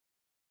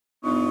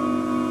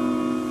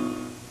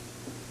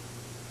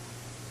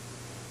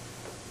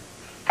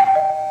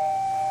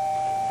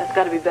It's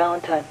got to be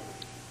Ballantine.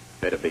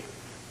 Better be. You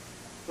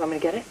want me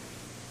to get it?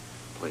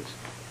 Please.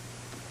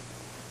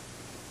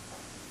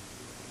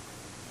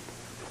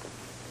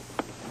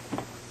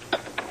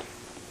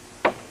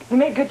 You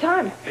made good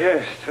time.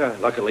 Yes,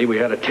 luckily we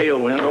had a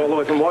tailwind all the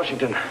way from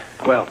Washington.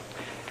 Well,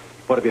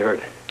 what have you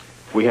heard?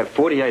 We have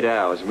 48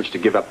 hours in which to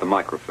give up the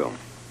microfilm.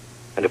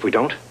 And if we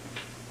don't?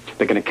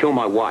 They're going to kill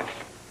my wife.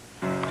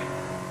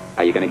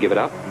 Are you going to give it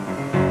up?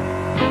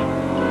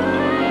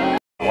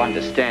 I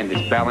understand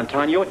this,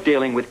 Ballantine. You're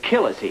dealing with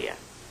killers here.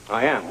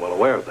 I am well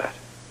aware of that.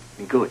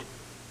 Good.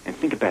 And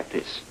think about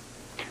this.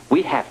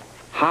 We have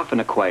half an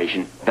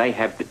equation, they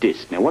have the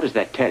disk. Now, what does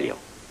that tell you?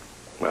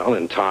 Well,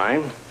 in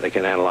time, they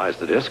can analyze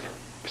the disk.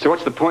 So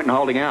what's the point in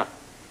holding out?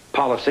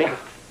 Policy.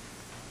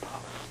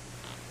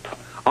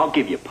 I'll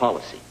give you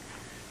policy.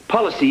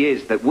 Policy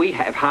is that we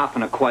have half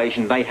an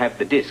equation, they have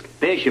the disk.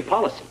 There's your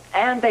policy.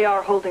 And they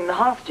are holding the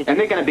hostage. And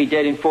they're going to be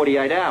dead in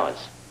 48 hours.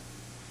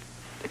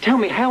 Tell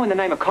me, how in the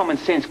name of common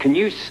sense can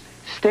you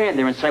stand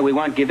there and say we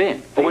won't give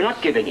in? Or we're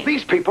not giving in?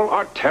 These people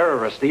are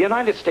terrorists. The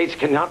United States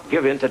cannot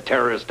give in to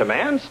terrorist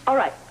demands. All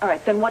right.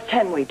 Then what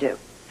can we do?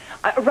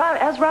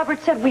 As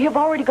Robert said, we have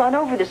already gone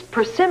over this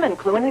persimmon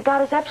clue, and it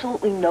got us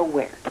absolutely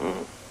nowhere.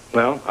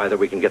 Well, either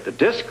we can get the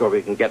disk or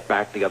we can get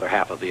back the other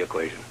half of the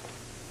equation.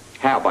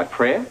 How, by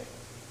prayer?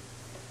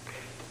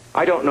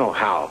 I don't know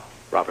how,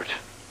 Robert.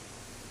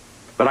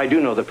 But I do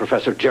know that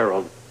Professor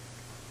Gerald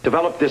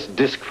developed this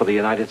disk for the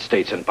United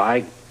States, and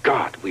by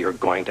God, we are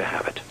going to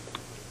have it.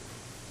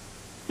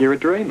 You're a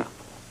dreamer.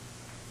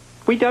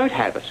 We don't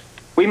have it.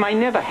 We may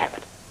never have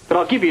it. But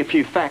I'll give you a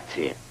few facts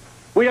here.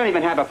 We don't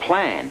even have a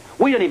plan.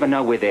 We don't even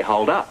know where they're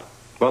holed up.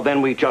 Well,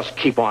 then we just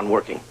keep on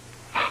working.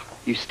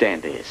 You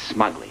stand there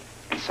smugly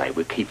and say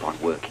we'll keep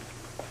on working.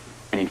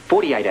 And in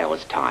 48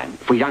 hours' time,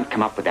 if we don't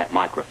come up with that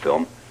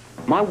microfilm,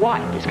 my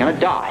wife is going to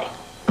die.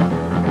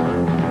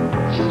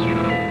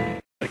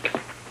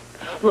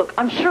 Look,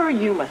 I'm sure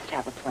you must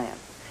have a plan.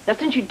 Now,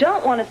 since you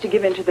don't want us to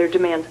give in to their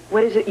demands,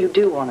 what is it you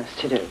do want us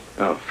to do?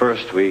 Well,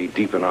 first, we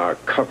deepen our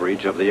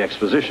coverage of the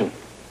exposition.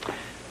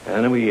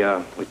 And then we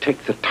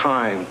take the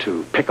time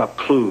to pick up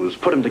clues,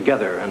 put them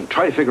together, and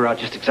try to figure out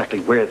just exactly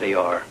where they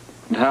are.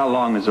 And how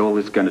long is all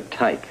this going to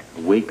take?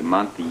 A week, a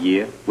month, a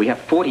year? We have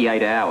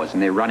 48 hours,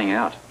 and they're running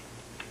out.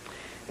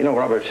 You know,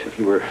 Robert, if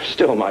you were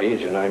still my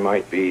agent, I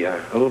might be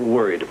a little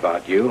worried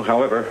about you.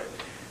 However,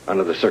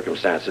 under the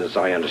circumstances,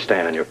 I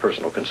understand your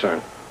personal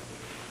concern.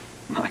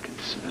 My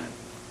concern.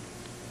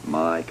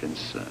 My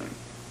concern.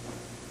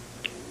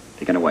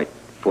 They're going to wait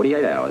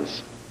 48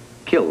 hours,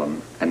 kill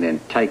them, and then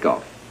take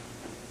off.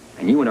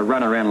 And you want to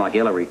run around like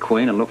Ellery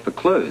Queen and look for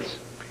clues.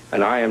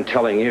 And I am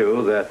telling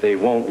you that they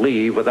won't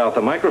leave without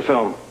the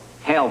microfilm.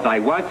 Hell, they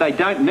won't. They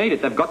don't need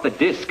it. They've got the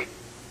disc.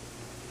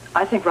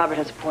 I think Robert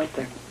has a point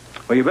there.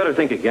 Well, you better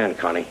think again,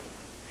 Connie.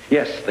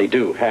 Yes, they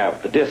do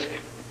have the disc.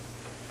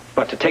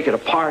 But to take it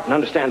apart and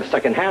understand the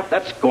second half,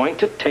 that's going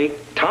to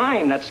take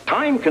time. That's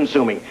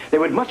time-consuming. They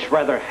would much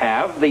rather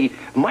have the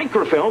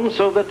microfilm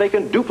so that they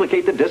can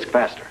duplicate the disc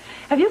faster.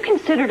 Have you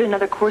considered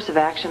another course of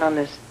action on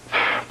this?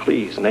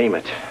 Please, name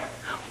it.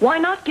 Why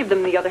not give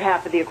them the other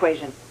half of the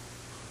equation?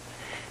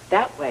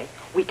 That way,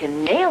 we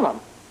can nail them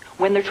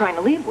when they're trying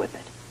to leave with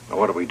it. Now,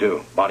 what do we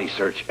do? Body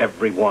search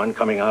everyone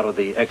coming out of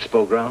the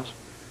expo grounds?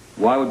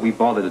 Why would we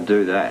bother to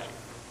do that?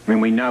 I mean,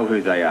 we know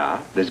who they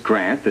are. There's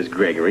Grant, there's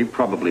Gregory,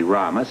 probably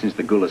Rama, since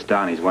the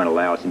Gulistanis won't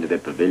allow us into their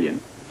pavilion.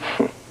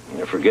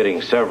 You're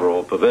forgetting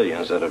several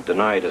pavilions that have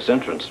denied us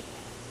entrance.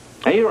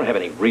 And you don't have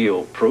any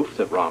real proof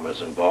that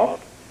Rama's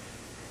involved.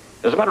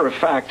 As a matter of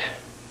fact,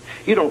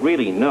 you don't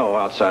really know,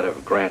 outside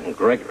of Grant and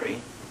Gregory,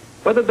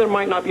 whether there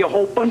might not be a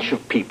whole bunch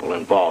of people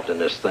involved in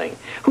this thing.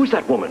 Who's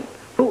that woman?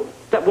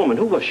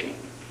 Who was she?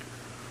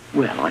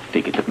 Well, I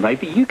figured that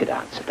maybe you could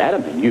answer that. I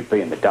mean, you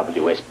being the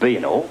WSB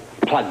and all,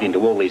 plugged into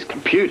all these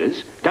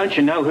computers. Don't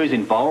you know who's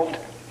involved?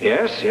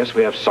 Yes,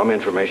 we have some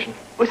information.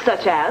 Well,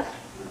 such as?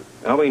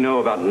 Well, we know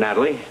about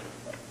Natalie.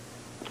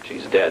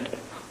 She's dead.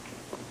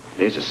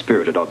 There's a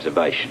spirited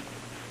observation.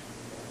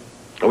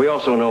 We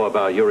also know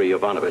about Yuri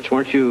Ivanovich.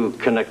 Weren't you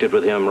connected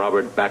with him,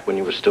 Robert, back when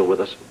you were still with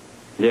us?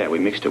 Yeah, we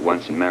mixed it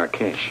once in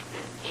Marrakesh.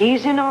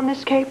 He's in on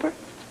this caper?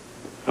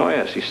 Oh,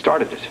 yes, he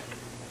started it.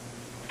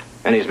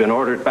 And he's been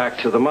ordered back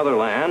to the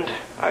motherland,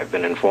 I've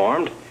been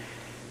informed,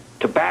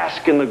 to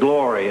bask in the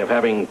glory of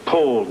having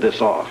pulled this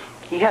off.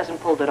 He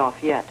hasn't pulled it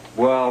off yet.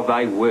 Well,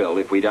 they will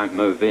if we don't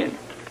move in.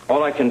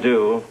 All I can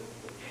do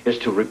is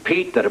to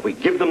repeat that if we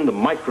give them the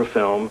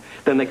microfilm,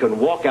 then they can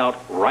walk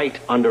out right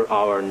under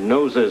our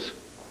noses.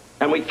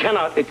 And we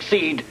cannot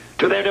accede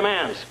to their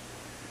demands.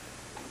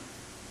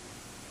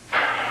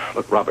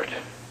 Look, Robert,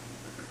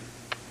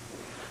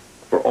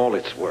 for all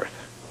it's worth,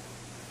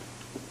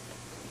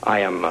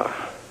 I am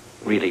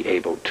really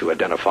able to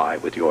identify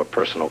with your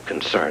personal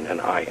concern, and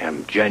I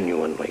am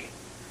genuinely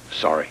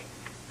sorry.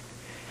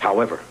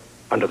 However,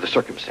 under the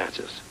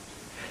circumstances,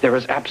 there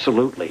is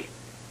absolutely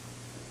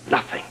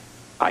nothing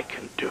I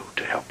can do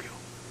to help you.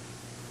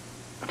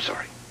 I'm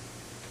sorry.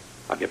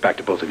 I'll get back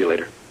to both of you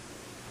later.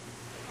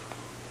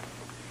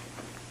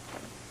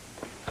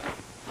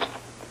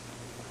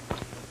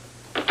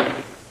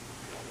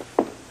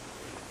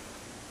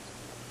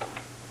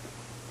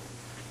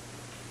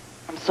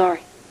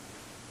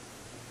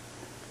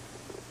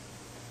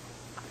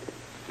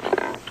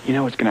 You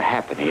know what's going to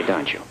happen here,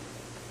 don't you?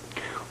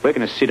 We're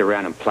going to sit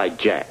around and play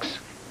jacks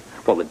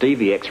while the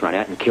DVX run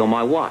out and kill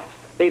my wife.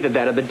 Either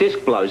that or the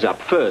disc blows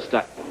up first.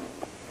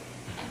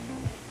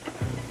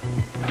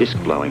 Disc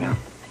blowing up?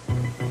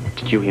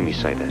 Did you hear me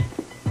say that?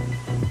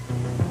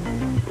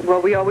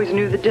 Well, we always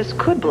knew the disc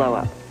could blow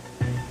up.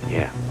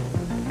 Yeah.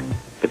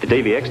 But the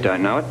DVX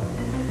don't know it.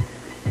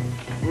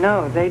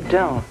 No, they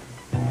don't.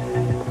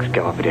 Could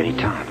go off at any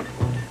time.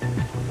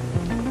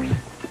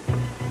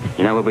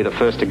 You know who'll be the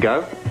first to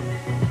go?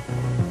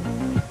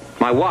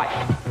 My wife.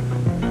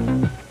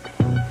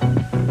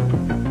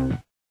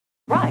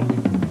 Right.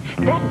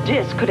 That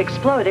disc could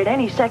explode at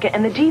any second,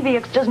 and the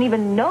DVX doesn't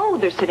even know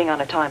they're sitting on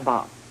a time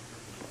bomb.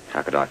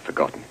 How could I have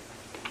forgotten?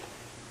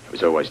 It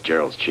was always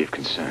Gerald's chief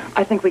concern.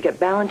 I think we get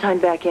Ballantine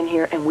back in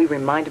here, and we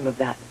remind him of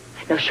that.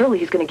 Now, surely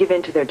he's going to give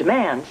in to their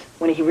demands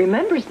when he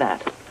remembers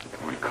that.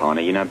 Come on,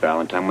 Connie, you know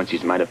Ballantine. Once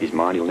he's made up his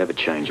mind, he'll never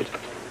change it.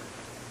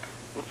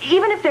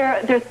 Even if there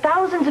are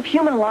thousands of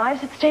human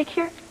lives at stake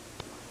here?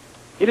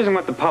 He doesn't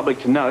want the public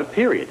to know,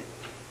 period.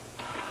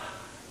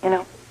 You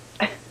know,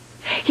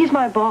 he's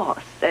my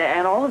boss,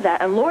 and all of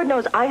that, and Lord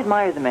knows I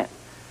admire the man.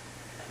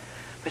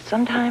 But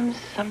sometimes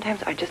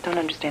I just don't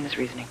understand his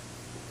reasoning.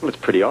 Well, it's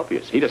pretty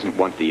obvious. He doesn't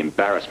want the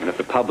embarrassment of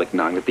the public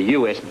knowing that the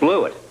U.S.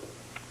 blew it.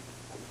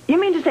 You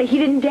mean to say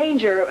he'd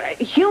endanger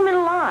human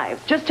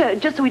lives just so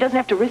he doesn't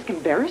have to risk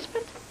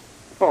embarrassment?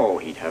 Oh,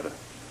 he'd have a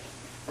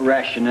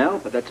rationale,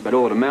 but that's about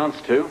all it amounts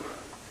to.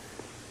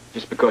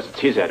 Just because it's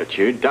his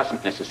attitude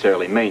doesn't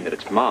necessarily mean that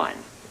it's mine.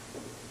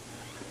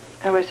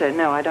 Oh, wait a second.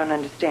 No, I don't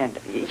understand.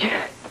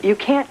 You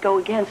can't go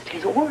against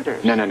his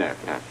orders. No.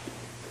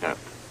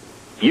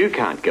 You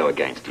can't go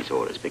against his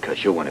orders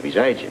because you're one of his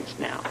agents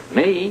now.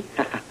 Me?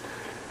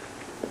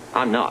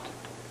 I'm not.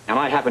 And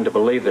I happen to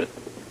believe that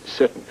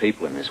certain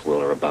people in this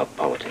world are above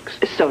politics.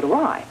 So do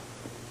I.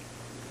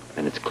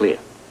 And it's clear.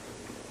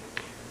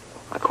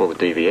 I call the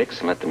DVX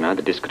and let them know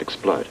the disc could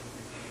explode.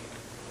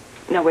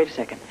 Now, wait a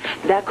second.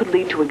 That could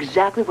lead to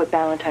exactly what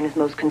Ballantine is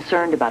most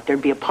concerned about.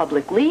 There'd be a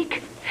public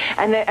leak,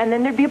 and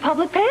then there'd be a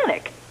public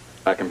panic.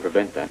 I can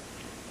prevent that.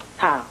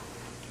 How?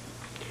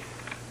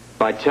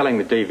 By telling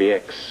the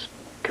DVX,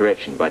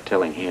 by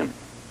telling him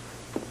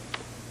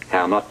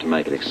how not to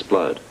make it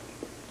explode.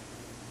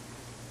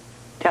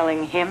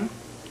 Telling him?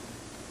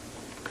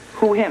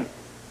 Who him?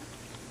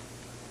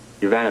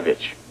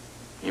 Ivanovich.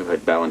 You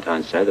heard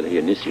Ballantine say that he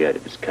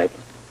initiated this caper.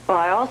 Well,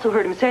 I also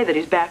heard him say that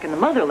he's back in the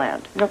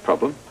motherland. No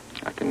problem.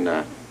 I can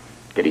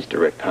get his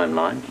direct home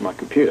line from my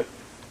computer.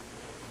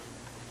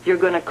 You're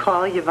going to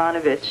call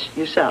Ivanovich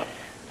yourself?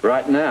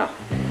 Right now.